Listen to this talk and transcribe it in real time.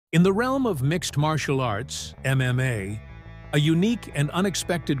In the realm of mixed martial arts, MMA, a unique and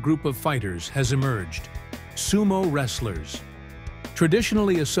unexpected group of fighters has emerged: sumo wrestlers.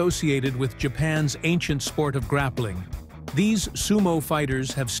 Traditionally associated with Japan's ancient sport of grappling, these sumo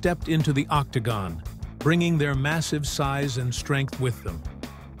fighters have stepped into the octagon, bringing their massive size and strength with them.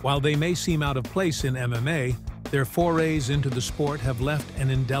 While they may seem out of place in MMA, their forays into the sport have left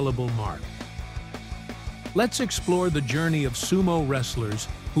an indelible mark. Let's explore the journey of sumo wrestlers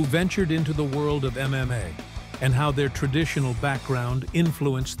who ventured into the world of MMA and how their traditional background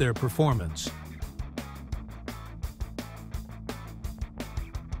influenced their performance.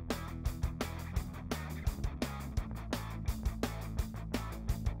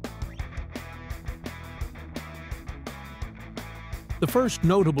 The first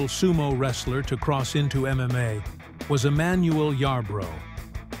notable sumo wrestler to cross into MMA was Emmanuel Yarbrough.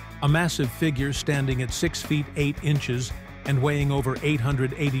 A massive figure standing at 6 feet 8 inches and weighing over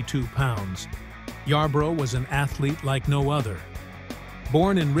 882 pounds, Yarbrough was an athlete like no other.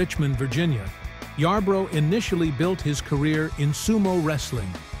 Born in Richmond, Virginia, Yarbrough initially built his career in sumo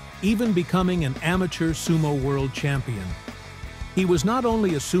wrestling, even becoming an amateur sumo world champion. He was not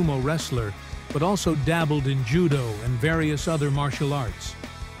only a sumo wrestler, but also dabbled in judo and various other martial arts.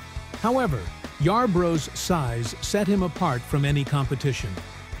 However, Yarbrough's size set him apart from any competition.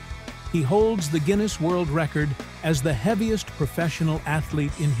 He holds the Guinness World Record as the heaviest professional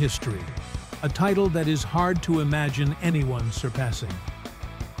athlete in history, a title that is hard to imagine anyone surpassing.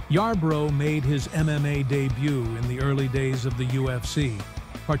 Yarbrough made his MMA debut in the early days of the UFC,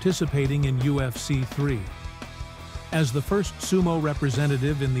 participating in UFC 3. As the first sumo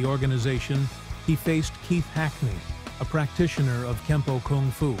representative in the organization, he faced Keith Hackney, a practitioner of Kempo Kung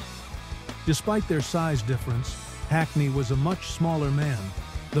Fu. Despite their size difference, Hackney was a much smaller man.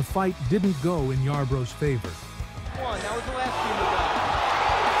 The fight didn't go in Yarbrough's favor. That was the last team we got.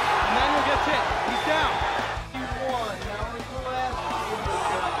 Emmanuel gets hit. He's down. He won. That was the last team we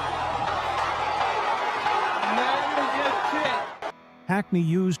got. Emmanuel gets hit. Hackney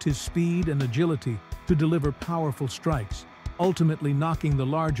used his speed and agility to deliver powerful strikes, ultimately knocking the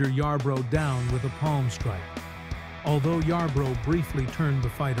larger Yarbrough down with a palm strike. Although Yarbrough briefly turned the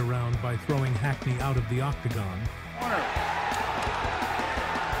fight around by throwing Hackney out of the octagon,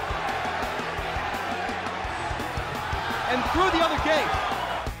 and through the other gate.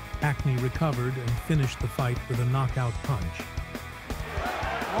 Hackney recovered and finished the fight with a knockout punch.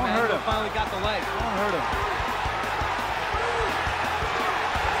 Won't hurt him. Finally got the leg. Won't hurt him.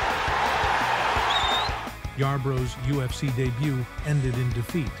 Yarbrough's UFC debut ended in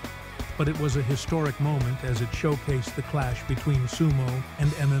defeat, but it was a historic moment as it showcased the clash between sumo and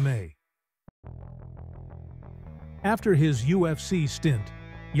MMA. After his UFC stint,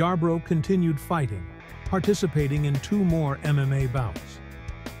 Yarbrough continued fighting, participating in 2 more MMA bouts.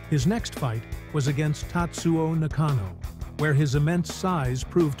 His next fight was against Tatsuo Nakano, where his immense size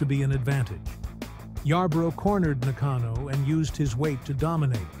proved to be an advantage. Yarbrough cornered Nakano and used his weight to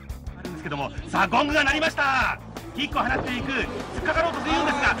dominate.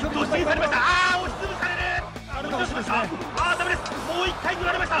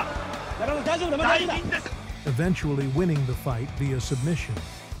 Eventually winning the fight via submission.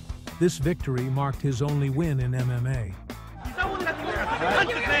 This victory marked his only win in MMA.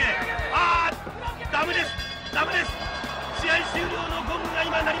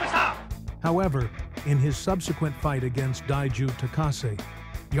 However, in his subsequent fight against Daiju Takase,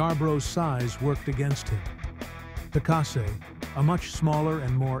 Yarbrough's size worked against him. Takase, a much smaller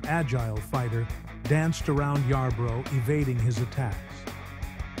and more agile fighter, danced around Yarbrough, evading his attacks.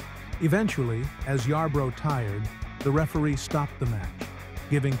 Eventually, as Yarbrough tired, the referee stopped the match,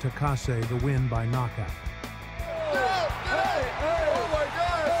 giving Takase the win by knockout. Oh my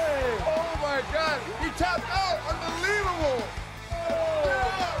God! Oh my God! He tapped out! Unbelievable!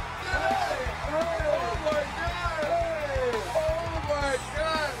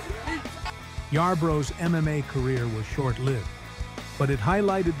 Yarbrough's MMA career was short-lived, but it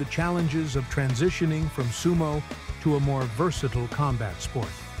highlighted the challenges of transitioning from sumo to a more versatile combat sport.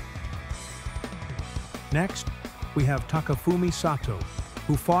 Next, we have Takafumi Sato,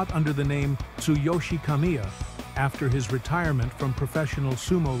 who fought under the name Tsuyoshi Kamiya after his retirement from professional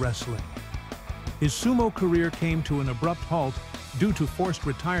sumo wrestling. His sumo career came to an abrupt halt due to forced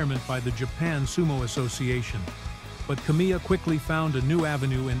retirement by the Japan Sumo Association, but Kamiya quickly found a new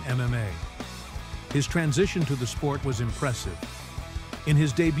avenue in MMA. His transition to the sport was impressive. In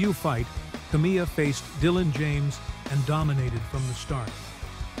his debut fight, Kamiya faced Dylan James and dominated from the start.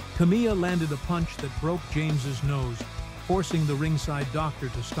 Kamiya landed a punch that broke James's nose, forcing the ringside doctor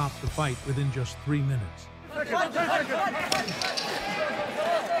to stop the fight within just 3 minutes.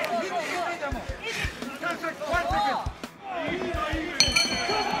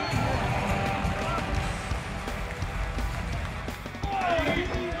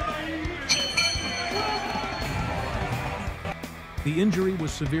 The injury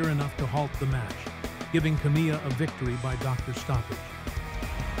was severe enough to halt the match, giving Kamiya a victory by doctor stoppage.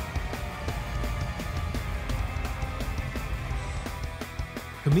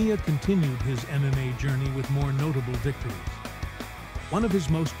 Kamiya continued his MMA journey with more notable victories. One of his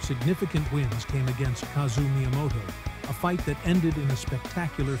most significant wins came against Kazu Miyamoto, a fight that ended in a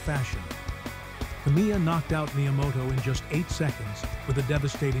spectacular fashion. Kamiya knocked out Miyamoto in just 8 seconds with a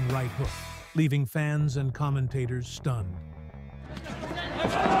devastating right hook, leaving fans and commentators stunned.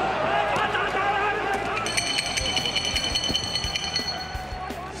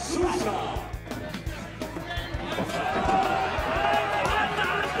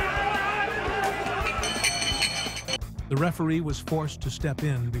 The referee was forced to step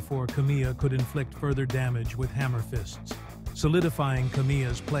in before Kamiya could inflict further damage with hammer fists, solidifying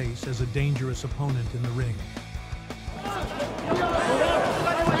Kamiya's place as a dangerous opponent in the ring.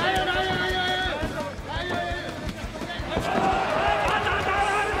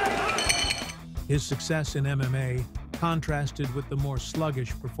 His success in MMA contrasted with the more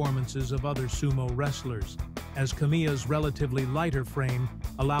sluggish performances of other sumo wrestlers, as Kamiya's relatively lighter frame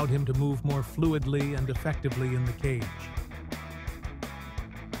allowed him to move more fluidly and effectively in the cage.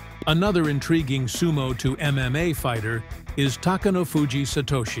 Another intriguing sumo to MMA fighter is Takanofuji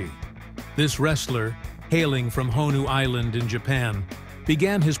Satoshi. This wrestler, hailing from Honu Island in Japan,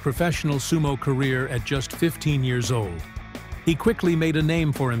 began his professional sumo career at just 15 years old. He quickly made a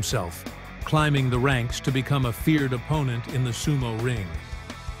name for himself, climbing the ranks to become a feared opponent in the sumo ring.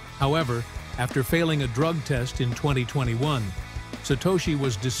 However, after failing a drug test in 2021, Satoshi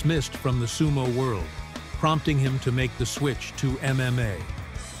was dismissed from the sumo world, prompting him to make the switch to MMA.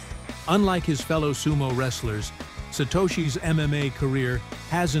 Unlike his fellow sumo wrestlers, Satoshi's MMA career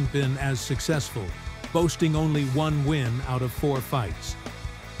hasn't been as successful, boasting only 1 win out of 4 fights.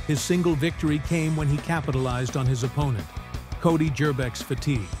 His single victory came when he capitalized on his opponent, Cody Jerbeck's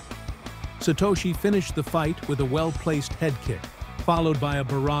fatigue. Satoshi finished the fight with a well-placed head kick, followed by a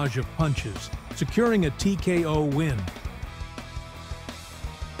barrage of punches, securing a TKO win.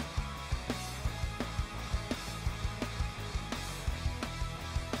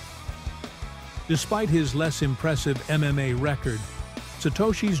 Despite his less impressive MMA record,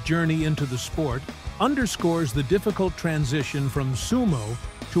 Satoshi's journey into the sport underscores the difficult transition from sumo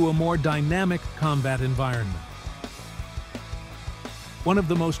to a more dynamic combat environment. One of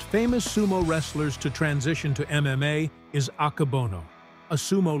the most famous sumo wrestlers to transition to MMA is Akebono, a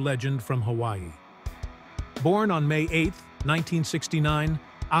sumo legend from Hawaii. Born on May 8, 1969,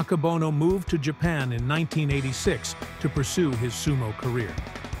 Akebono moved to Japan in 1986 to pursue his sumo career.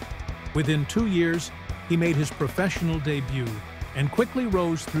 Within 2 years, he made his professional debut and quickly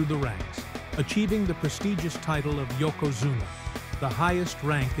rose through the ranks, achieving the prestigious title of Yokozuna, the highest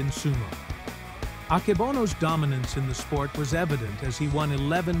rank in sumo. Akebono's dominance in the sport was evident as he won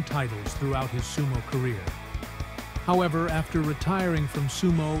 11 titles throughout his sumo career. However, after retiring from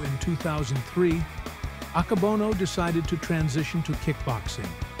sumo in 2003, Akebono decided to transition to kickboxing,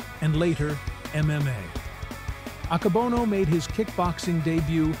 and later MMA. Akebono made his kickboxing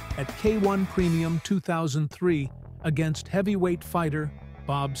debut at K1 Premium 2003 against heavyweight fighter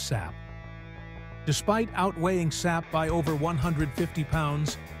Bob Sapp. Despite outweighing Sapp by over 150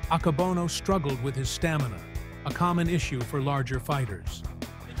 pounds, Akebono struggled with his stamina, a common issue for larger fighters.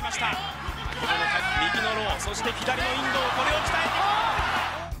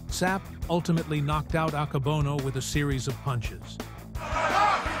 Sapp ultimately knocked out Akebono with a series of punches.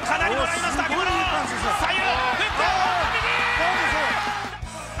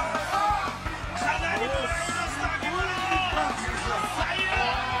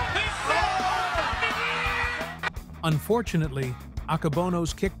 Unfortunately,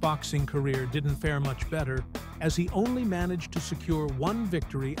 Akebono's kickboxing career didn't fare much better, as he only managed to secure 1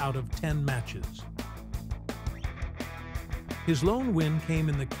 victory out of 10 matches. His lone win came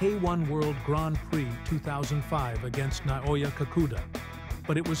in the K1 World Grand Prix 2005 against Naoya Kakuda,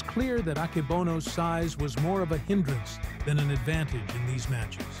 but it was clear that Akebono's size was more of a hindrance than an advantage in these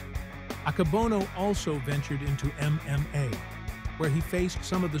matches. Akebono also ventured into MMA, where he faced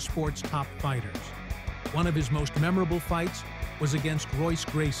some of the sport's top fighters. One of his most memorable fights was against Royce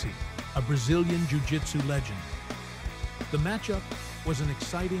Gracie, a Brazilian jiu-jitsu legend. The matchup was an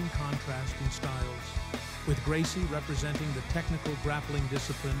exciting contrast in styles, with Gracie representing the technical grappling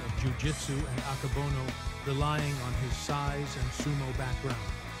discipline of jiu-jitsu and Akebono relying on his size and sumo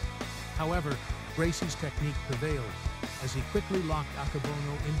background. However, Gracie's technique prevailed as he quickly locked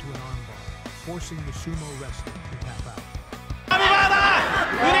Akebono into an armbar, forcing the sumo wrestler to tap out.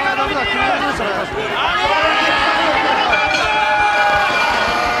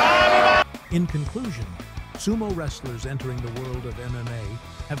 In conclusion, Sumo wrestlers entering the world of MMA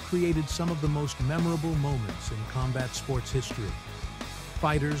have created some of the most memorable moments in combat sports history.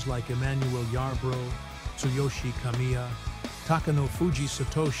 Fighters like Emmanuel Yarbrough, Tsuyoshi Kamiya, Takanofuji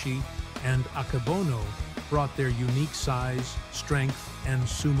Satoshi, and Akebono brought their unique size, strength, and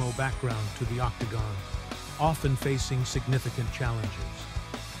sumo background to the octagon, often facing significant challenges.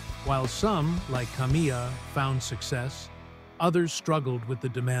 While some, like Kamiya, found success, others struggled with the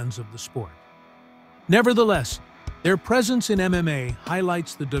demands of the sport. Nevertheless, their presence in MMA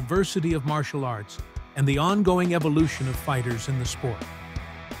highlights the diversity of martial arts and the ongoing evolution of fighters in the sport.